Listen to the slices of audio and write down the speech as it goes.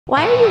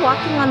Why are you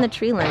walking on the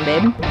tree limb,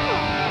 babe?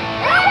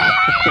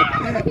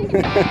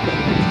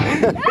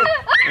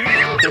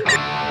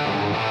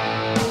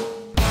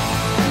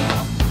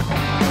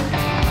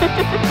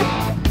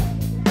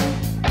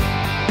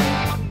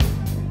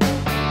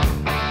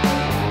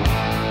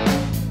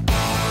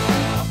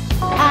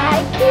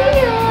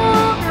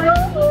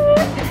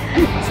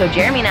 So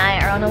Jeremy and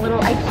I are on a little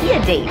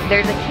IKEA date.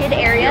 There's a kid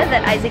area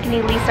that Isaac and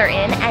Elise are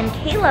in, and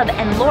Caleb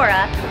and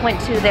Laura went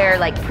to their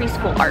like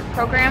preschool art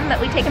program that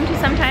we take them to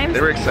sometimes.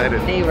 They were excited.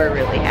 They were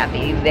really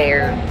happy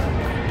there.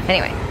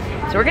 Anyway,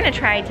 so we're gonna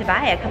try to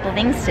buy a couple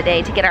things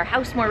today to get our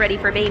house more ready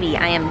for baby.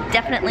 I am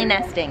definitely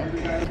nesting.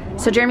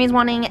 So Jeremy's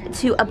wanting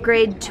to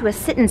upgrade to a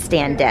sit and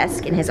stand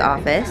desk in his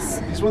office.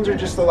 These ones are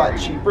just a lot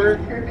cheaper,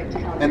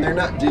 and they're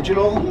not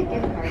digital,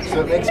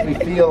 so it makes me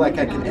feel like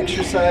I can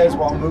exercise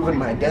while moving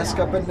my desk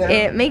up and down.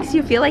 It makes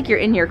you feel like you're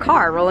in your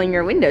car rolling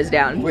your windows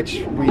down.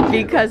 Which we do.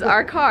 Because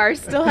our car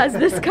still has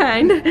this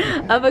kind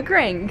of a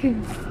crank.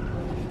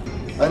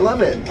 I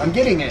love it. I'm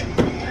getting it.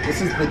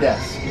 This is the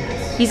desk.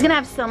 He's gonna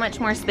have so much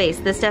more space.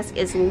 This desk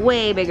is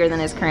way bigger than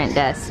his current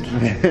desk.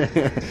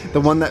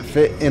 The one that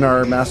fit in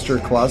our master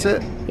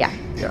closet? Yeah.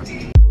 Yeah.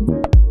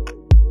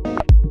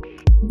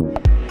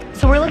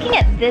 So we're looking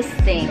at this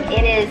thing.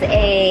 It is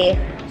a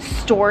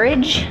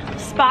storage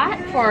spot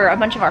for a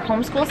bunch of our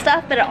homeschool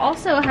stuff, but it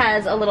also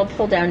has a little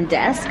pull-down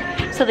desk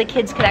so the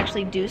kids could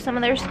actually do some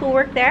of their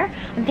schoolwork there.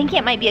 I'm thinking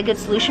it might be a good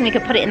solution. We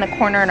could put it in the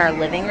corner in our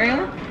living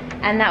room,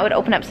 and that would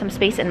open up some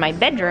space in my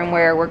bedroom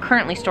where we're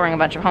currently storing a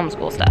bunch of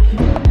homeschool stuff.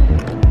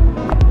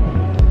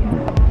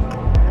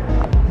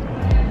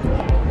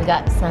 We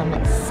got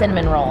some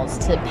cinnamon rolls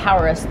to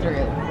power us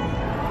through.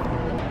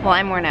 Well,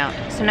 I'm worn out.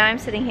 So now I'm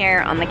sitting here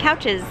on the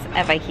couches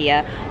of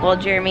IKEA while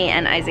Jeremy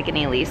and Isaac and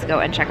Elise go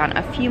and check on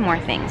a few more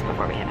things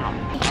before we head home.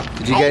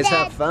 Did you guys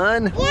have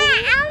fun? Yeah,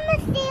 I want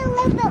to stay a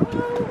little bit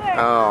longer.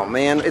 Oh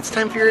man, it's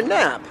time for your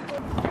nap.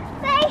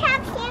 But I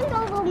have sand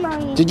all over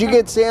my... Did you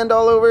get sand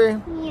all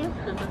over? Yeah.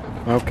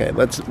 Okay,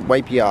 let's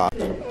wipe you off.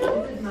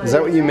 Is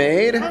that what you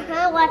made?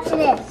 Uh-huh, watch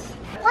this.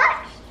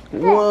 Watch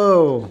this.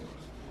 Whoa.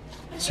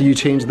 So you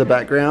changed the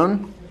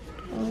background?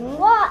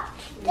 Watch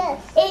this.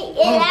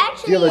 It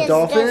actually Do you have a is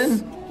dolphin?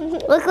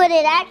 this. Look what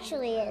it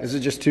actually is. Is it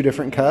just two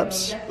different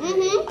cups?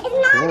 Mm-hmm. It's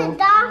not a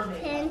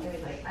dolphin.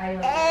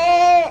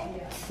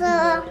 It's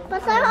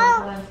what's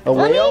that? A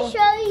Let whale? me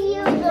show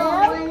you the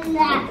one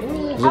that we...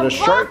 Is it a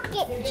shark?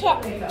 rocket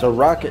ship. It's a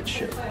rocket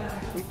ship.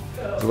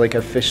 Is it like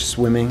a fish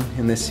swimming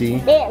in the sea?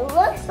 It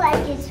looks like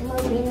it's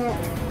moving up.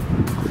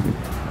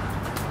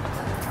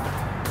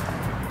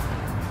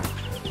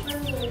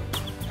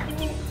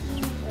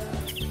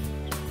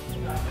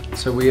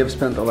 So we have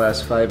spent the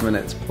last 5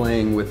 minutes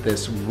playing with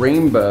this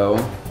rainbow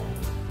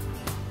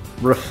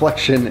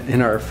reflection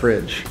in our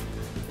fridge.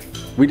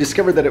 We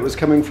discovered that it was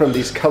coming from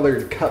these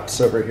colored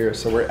cups over here,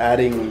 so we're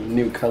adding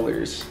new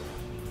colors.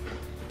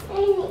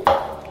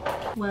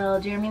 Well,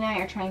 Jeremy and I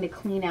are trying to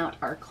clean out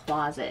our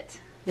closet.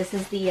 This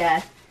is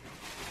the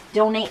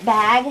donate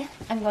bag.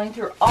 I'm going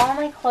through all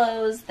my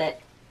clothes that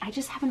I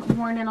just haven't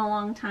worn in a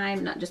long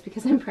time, not just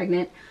because I'm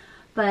pregnant,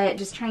 but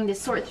just trying to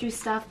sort through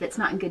stuff that's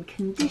not in good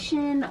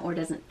condition or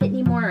doesn't fit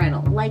anymore or I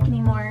don't like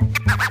anymore.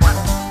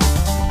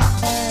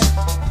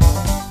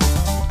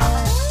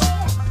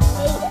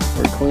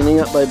 We're cleaning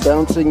up by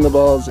bouncing the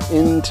balls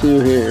into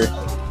here.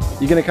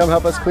 You gonna come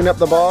help us clean up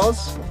the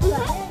balls?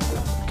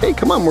 Okay,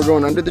 come on, we're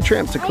going under the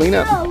tramp to clean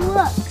up. Oh,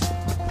 look.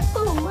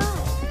 Oh,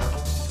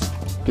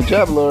 my. Good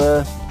job,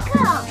 Laura.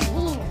 Come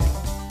here.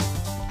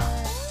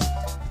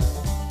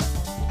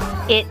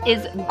 It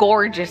is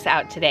gorgeous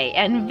out today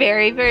and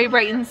very, very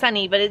bright and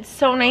sunny, but it's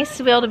so nice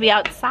to be able to be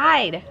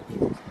outside.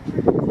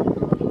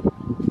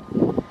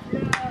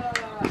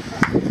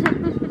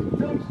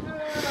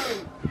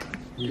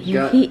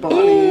 Here he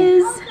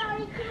is.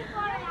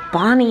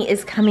 Bonnie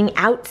is coming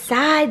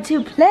outside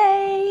to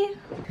play.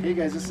 Hey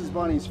guys, this is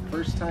Bonnie's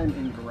first time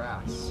in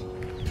grass.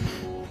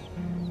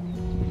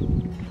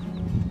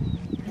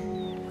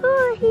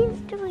 Oh, he's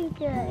doing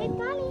good. Hey,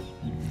 Bonnie.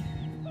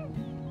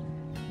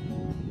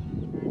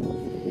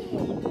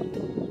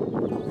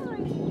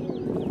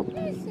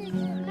 This is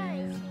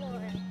nice,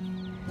 Laura.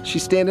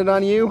 She's standing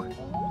on you?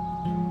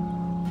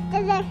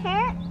 Does it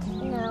hurt?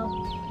 No.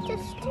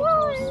 Just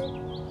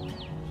one.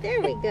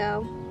 There we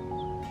go.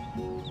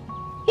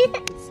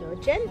 So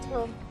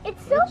gentle.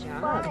 It's so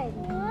fun.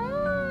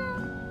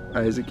 Wow.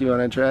 Isaac, you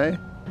wanna try?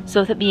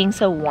 So with it being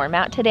so warm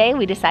out today,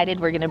 we decided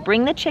we're gonna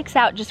bring the chicks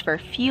out just for a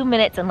few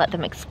minutes and let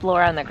them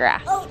explore on the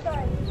grass. Oh,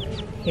 sorry.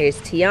 Here's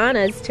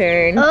Tiana's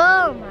turn.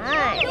 Oh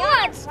my. He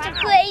wants to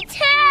play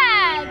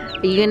tag.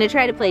 Are you gonna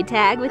try to play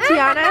tag with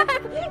Tiana?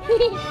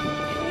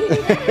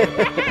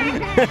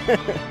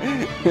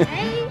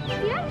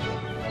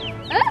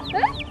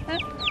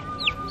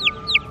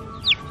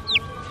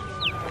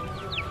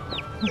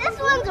 This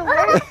one's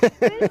worse.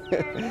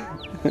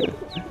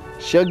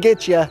 She'll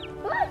get ya.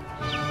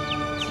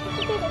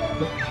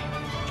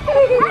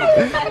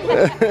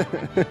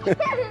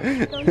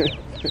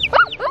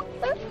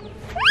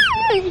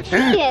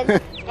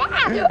 chickens.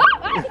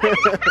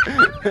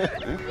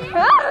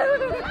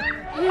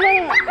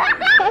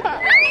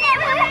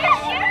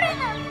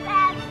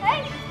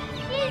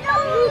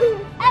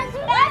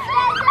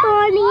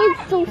 Bonnie is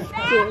so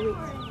scary.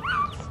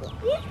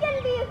 He's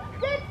gonna be a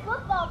good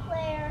football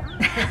player.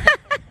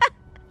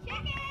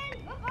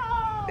 Chicken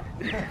football.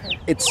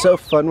 It's so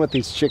fun with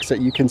these chicks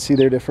that you can see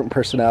their different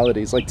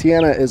personalities. Like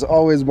Tiana is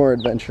always more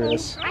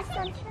adventurous.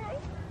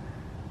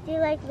 Do you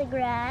like the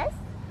grass?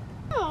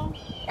 Oh.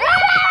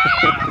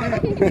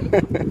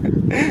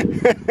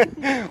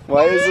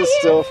 Why is this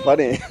still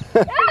funny?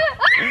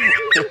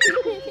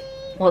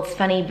 Well, it's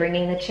funny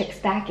bringing the chicks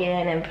back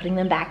in and putting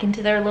them back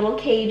into their little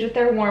cage with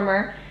their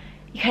warmer.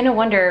 You kind of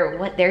wonder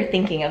what they're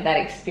thinking of that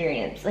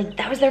experience. Like,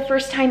 that was their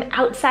first time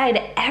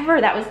outside ever.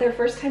 That was their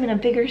first time in a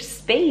bigger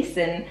space.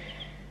 And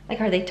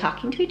like, are they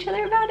talking to each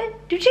other about it?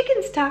 Do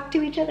chickens talk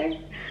to each other?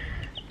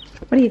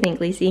 What do you think,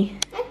 Lacey?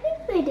 I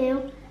think they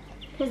do.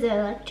 Because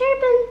they're like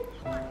chirping.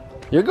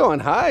 You're going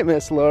high,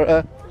 Miss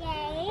Laura. Yeah,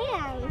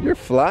 I am. You're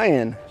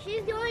flying.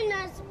 She's going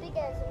not as big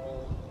as me.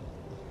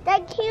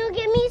 Dad, can you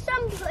give me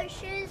some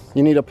pushes?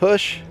 You need a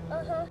push?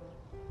 Uh-huh.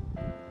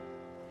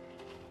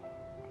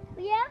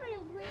 We haven't.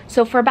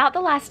 So for about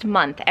the last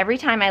month, every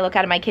time I look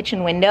out of my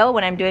kitchen window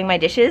when I'm doing my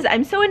dishes,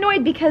 I'm so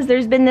annoyed because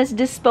there's been this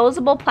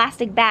disposable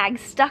plastic bag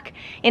stuck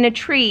in a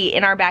tree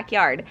in our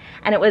backyard.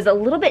 And it was a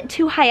little bit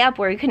too high up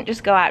where we couldn't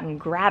just go out and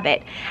grab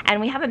it. And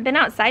we haven't been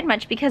outside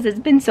much because it's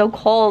been so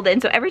cold.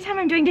 And so every time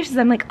I'm doing dishes,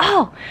 I'm like,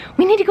 oh,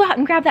 we need to go out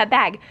and grab that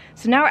bag.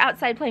 So now we're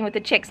outside playing with the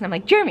chicks and I'm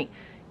like, Jeremy,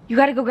 you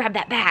gotta go grab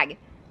that bag.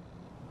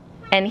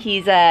 And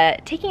he's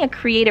taking a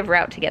creative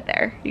route to get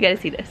there. You gotta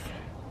see this.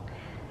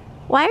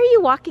 Why are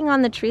you walking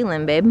on the tree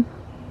limb, babe?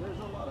 There's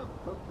a lot of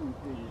poking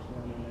things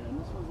down in there, and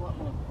this one's a lot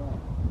more fun.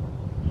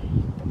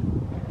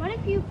 What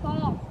if you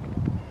fall?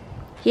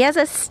 He has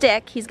a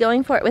stick. He's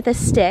going for it with a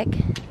stick.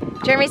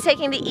 Jeremy's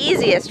taking the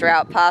easiest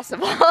route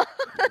possible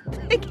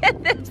to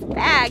get this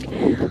bag.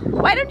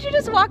 Why don't you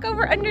just walk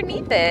over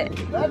underneath it?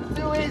 That's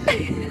too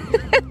easy.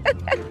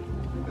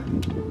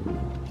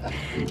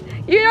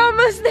 You're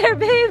almost there,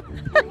 babe.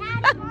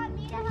 Dad, want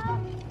me to help?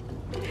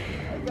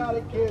 I got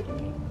it, kid.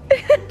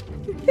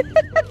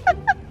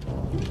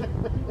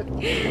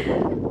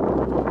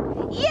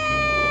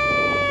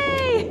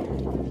 Yay!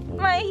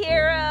 My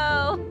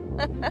hero!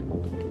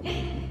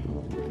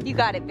 You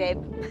got it, babe.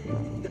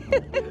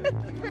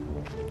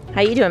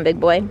 How you doing, big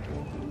boy?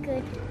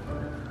 Good.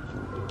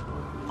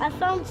 I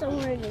found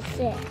somewhere to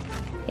sit.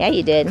 Yeah,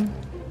 you did.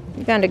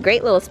 You found a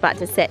great little spot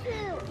to sit.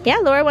 Yeah,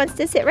 Laura wants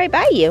to sit right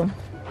by you.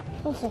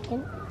 1 second.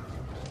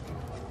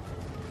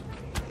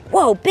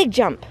 Whoa, big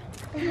jump.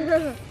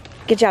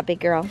 Good job, big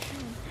girl.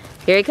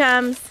 Here he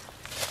comes.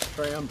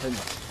 Triumphant.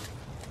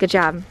 Good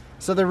job.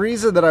 So the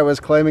reason that I was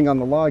climbing on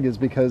the log is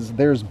because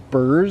there's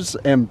burrs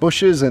and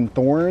bushes and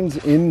thorns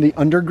in the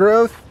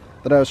undergrowth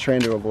that I was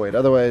trying to avoid.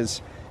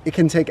 Otherwise, it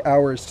can take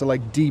hours to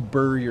like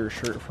deburr your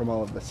shirt from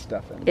all of this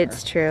stuff in there.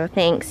 It's true.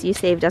 Thanks. You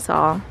saved us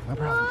all. No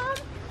problem.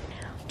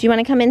 Do you want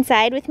to come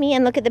inside with me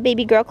and look at the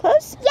baby girl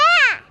clothes?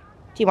 Yeah!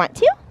 Do you want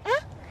to?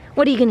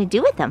 What are you going to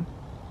do with them?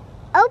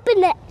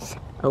 Open it.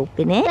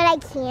 Open it? But I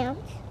can't.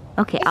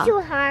 Okay, It's too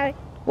hard.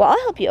 well, I'll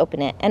help you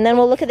open it. And then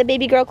we'll look at the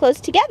baby girl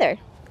clothes together.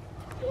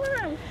 Come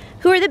on.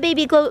 Who are the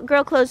baby girl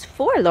clothes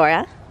for,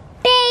 Laura?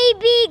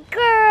 Baby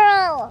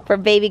girl. For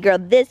baby girl,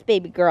 this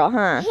baby girl,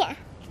 huh? Yeah.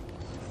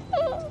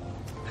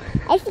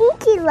 I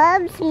think he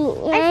loves me.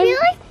 I feel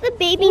like the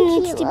baby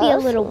needs to be a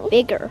little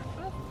bigger.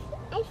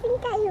 I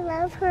think I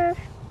love her.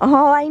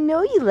 Oh, I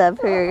know you love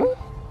her.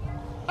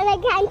 And I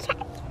can touch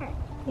her.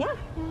 Yeah.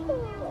 And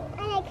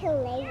I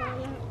can lay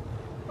on her.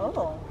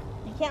 Oh,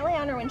 you can't lay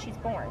on her when she's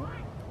born.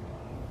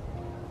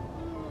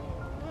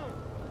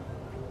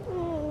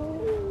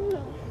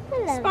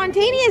 Hello.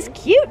 Spontaneous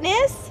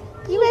cuteness.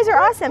 You guys are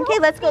awesome. Okay,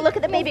 let's go look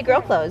at the baby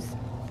girl clothes.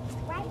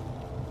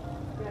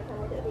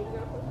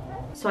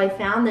 So I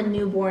found the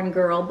newborn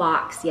girl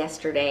box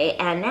yesterday,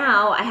 and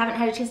now I haven't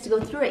had a chance to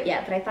go through it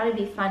yet, but I thought it'd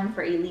be fun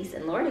for Elise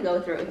and Laura to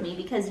go through it with me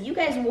because you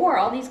guys wore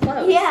all these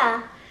clothes.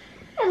 Yeah.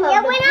 When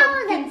I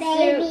was a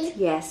baby.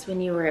 Yes,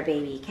 when you were a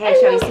baby. Okay,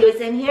 shall we see what's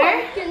in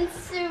here? Pumpkin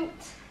suit.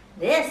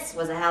 This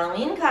was a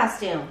Halloween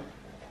costume.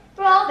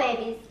 For all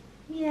babies.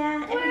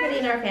 Yeah, everybody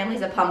in our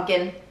family's a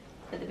pumpkin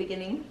at the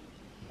beginning.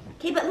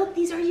 Okay, but look,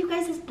 these are you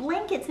guys'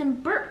 blankets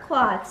and burp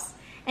cloths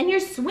and your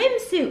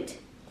swimsuit.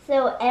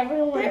 So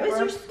everyone That was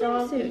your burped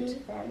on swimsuit. these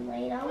and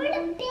laid on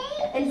them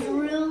and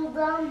drooled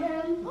on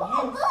them.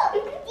 Oh,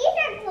 look, these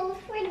are clothes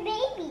for the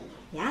baby.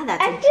 Yeah,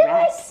 that's I a feel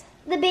dress.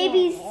 The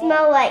babies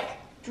smell like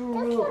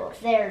drool.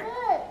 They're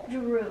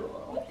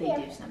drool. They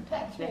do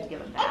sometimes. We have to give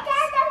them It baths.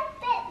 doesn't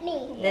fit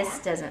me. This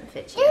doesn't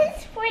fit you. This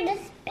is for the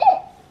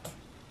spit.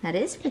 That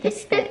is for the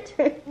spit.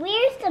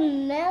 Where's the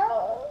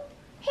milk?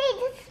 Hey,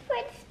 this is for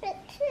the spit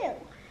too.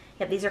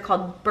 Yep, these are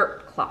called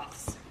burp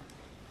cloths.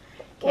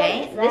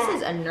 Okay, What is this that?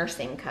 is a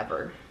nursing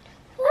cover.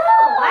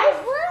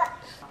 Oh, what?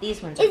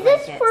 These ones are Is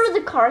this blankets. for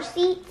the car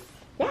seats?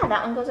 Yeah,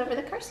 that one goes over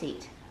the car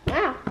seat.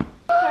 Wow.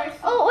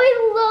 Oh,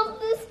 I love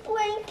this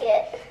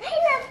blanket. I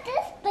love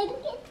this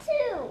blanket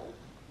too.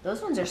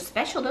 Those ones are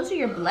special. Those are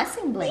your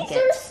blessing blankets.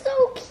 These are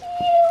so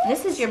cute.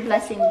 This is your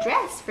blessing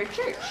dress for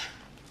church.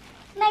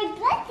 My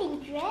blessing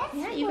dress?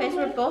 Yeah, you guys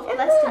were both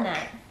blessed in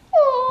that.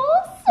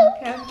 Oh,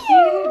 so How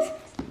cute.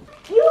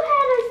 You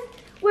had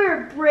us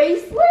wear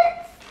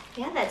bracelets?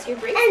 Yeah, that's your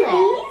bracelet. And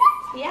these?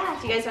 Yeah,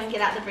 do you guys want to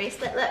get out the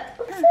bracelet? Look.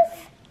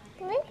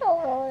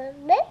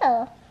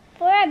 Little.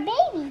 For a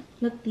baby.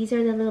 Look, these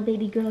are the little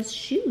baby girl's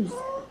shoes.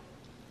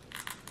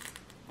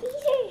 These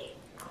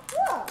are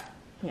cool.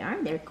 They are.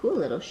 They're cool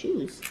little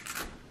shoes.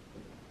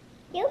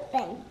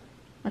 Open.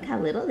 Look how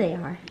little they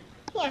are.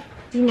 Yeah.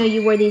 Do you know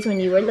you wore these when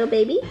you were a little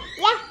baby?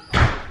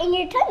 Yeah. In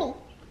your tummy.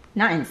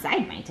 Not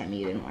inside my tummy,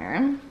 you didn't wear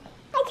them.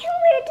 I can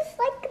wear just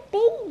like a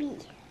baby.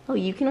 Oh,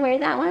 you can wear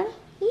that one?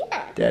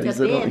 Yeah. Daddy's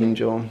The little bib.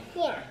 angel.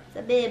 Yeah. It's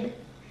a bib.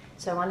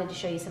 So I wanted to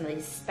show you some of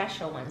these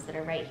special ones that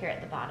are right here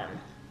at the bottom.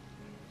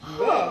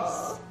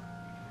 This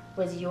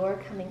was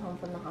your coming home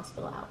from the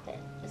hospital outfit.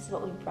 This is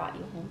what we brought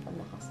you home from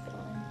the hospital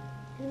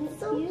in. It's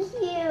so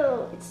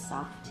cute. It's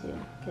soft too,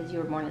 because you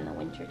were born in the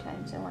winter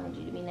time, so I wanted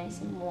you to be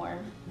nice and warm.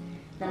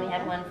 Then we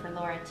had one for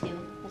Laura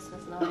too. This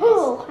was Laura's.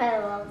 Oh, I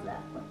love that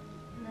one.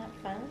 Isn't that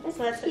fun?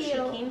 So that's what she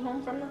came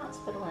home from the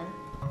hospital in.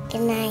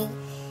 Good night.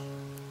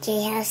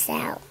 J-House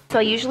out. So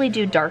I usually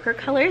do darker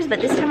colors, but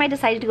this time I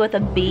decided to go with a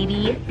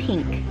baby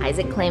pink.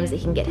 Isaac claims that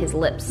he can get his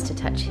lips to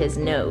touch his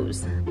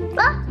nose.